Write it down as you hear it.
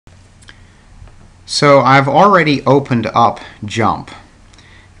So I've already opened up Jump,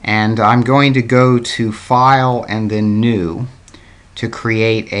 and I'm going to go to File and then New to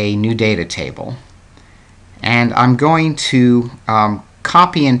create a new data table. And I'm going to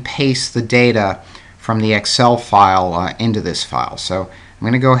copy and paste the data from the Excel file into this file. So I'm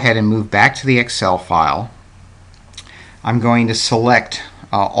going to go ahead and move back to the Excel file. I'm going to select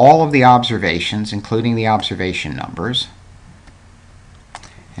all of the observations, including the observation numbers,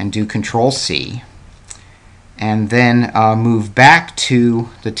 and do Control-C. And then move back to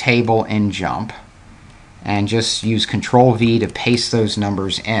the table in Jump and just use Control-V to paste those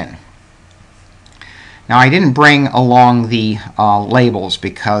numbers in. Now I didn't bring along the labels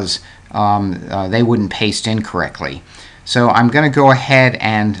because they wouldn't paste in correctly. So I'm going to go ahead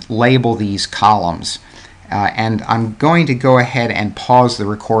and label these columns. And I'm going to go ahead and pause the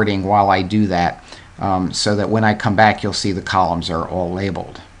recording while I do that so that when I come back you'll see the columns are all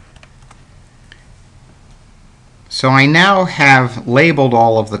labeled. So I now have labeled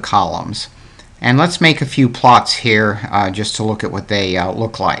all of the columns, and let's make a few plots here just to look at what they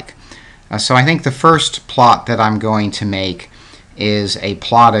look like. So I think the first plot that I'm going to make is a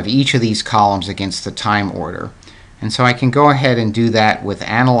plot of each of these columns against the time order. And so I can go ahead and do that with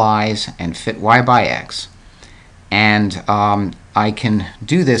Analyze and Fit Y by X. And I can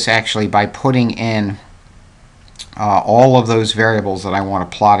do this actually by putting in all of those variables that I want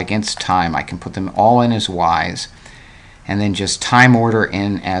to plot against time. I can put them all in as Y's, and then just time order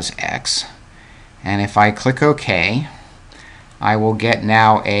in as X. And if I click OK, I will get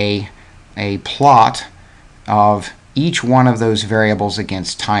now a plot of each one of those variables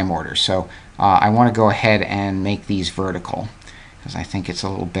against time order. So I want to go ahead and make these vertical because I think it's a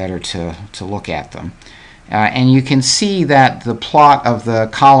little better to look at them. And you can see that the plot of the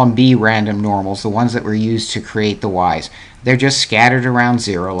column B random normals, the ones that were used to create the Y's, they're just scattered around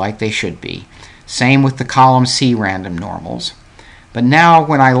 0 like they should be. Same with the column C random normals. But now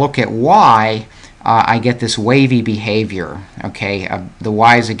when I look at Y, I get this wavy behavior. Okay, the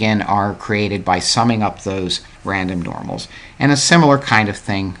Y's again are created by summing up those random normals. And a similar kind of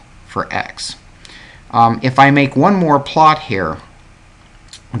thing for X. If I make one more plot here,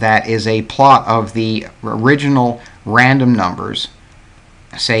 that is a plot of the original random numbers,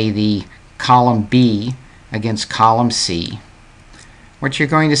 say the column B against column C, what you're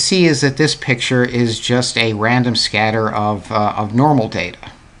going to see is that this picture is just a random scatter of normal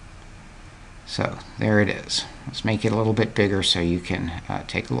data. So there it is. Let's make it a little bit bigger so you can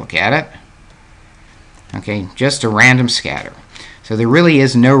take a look at it. Okay, just a random scatter. So there really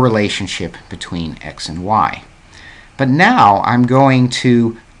is no relationship between X and Y. But now I'm going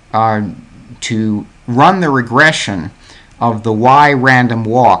to run the regression of the Y random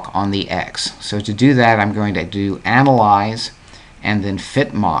walk on the X. So to do that, I'm going to do Analyze and then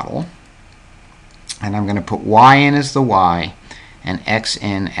Fit Model. And I'm going to put Y in as the Y and X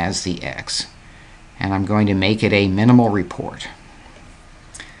in as the X. And I'm going to make it a minimal report.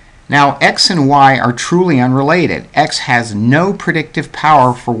 Now, X and Y are truly unrelated. X has no predictive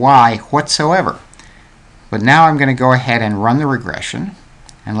power for Y whatsoever. But now I'm going to go ahead and run the regression,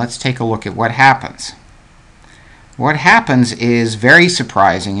 and let's take a look at what happens. What happens is very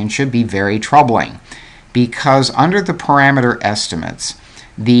surprising and should be very troubling, because under the parameter estimates,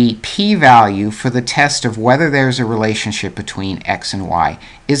 the p-value for the test of whether there's a relationship between X and Y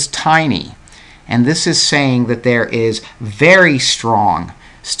is tiny. And this is saying that there is very strong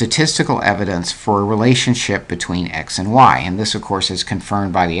statistical evidence for a relationship between X and Y. And this, of course, is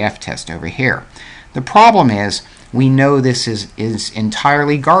confirmed by the F-test over here. The problem is we know this is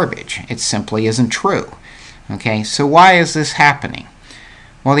entirely garbage. It simply isn't true. Okay, so why is this happening?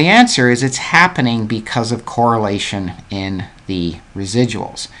 Well, the answer is it's happening because of correlation in the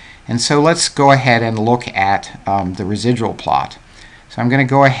residuals. And so let's go ahead and look at the residual plot. So I'm going to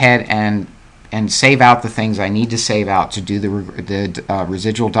go ahead and save out the things I need to save out to do the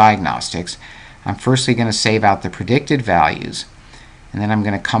residual diagnostics. I'm firstly going to save out the predicted values, and then I'm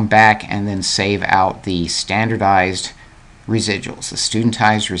going to come back and then save out the standardized residuals, the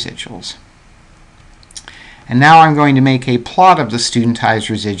studentized residuals. And now I'm going to make a plot of the studentized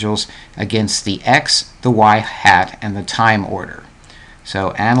residuals against the X, the Y hat, and the time order.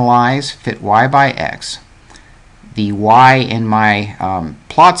 So Analyze, Fit Y by X. The Y in my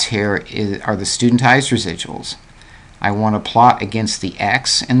plots here are the studentized residuals. I want to plot against the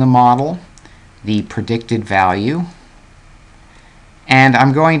X in the model, the predicted value, and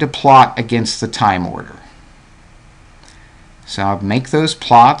I'm going to plot against the time order. So I'll make those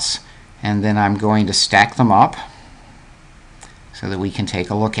plots, and then I'm going to stack them up so that we can take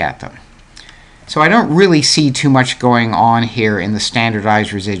a look at them. So I don't really see too much going on here in the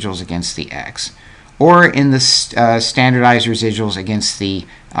standardized residuals against the X. or in the standardized residuals against the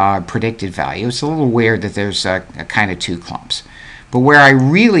predicted value. It's a little weird that there's a kind of two clumps. But where I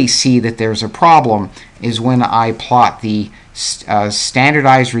really see that there's a problem is when I plot the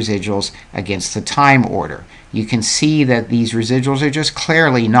standardized residuals against the time order. You can see that these residuals are just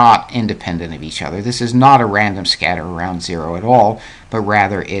clearly not independent of each other. This is not a random scatter around 0 at all, but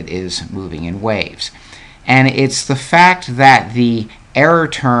rather it is moving in waves. And it's the fact that the error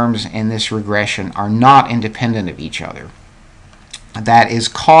terms in this regression are not independent of each other that is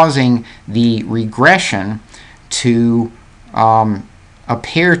causing the regression to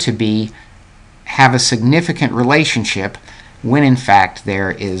appear to have a significant relationship when in fact there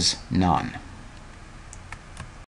is none.